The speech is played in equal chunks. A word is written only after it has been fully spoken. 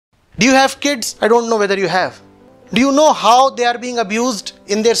Do you have kids? I don't know whether you have. Do you know how they are being abused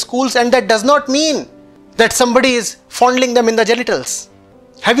in their schools? And that does not mean that somebody is fondling them in the genitals.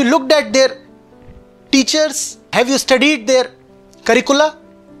 Have you looked at their teachers? Have you studied their curricula?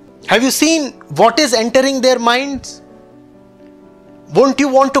 Have you seen what is entering their minds? Won't you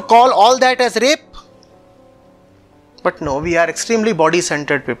want to call all that as rape? But no, we are extremely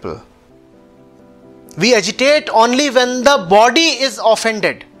body-centered people. We agitate only when the body is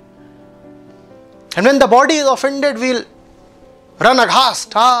offended. And when the body is offended, we'll run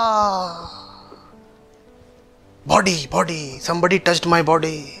aghast. Body, somebody touched my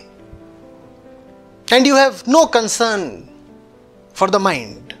body. And you have no concern for the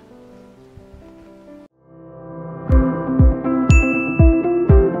mind.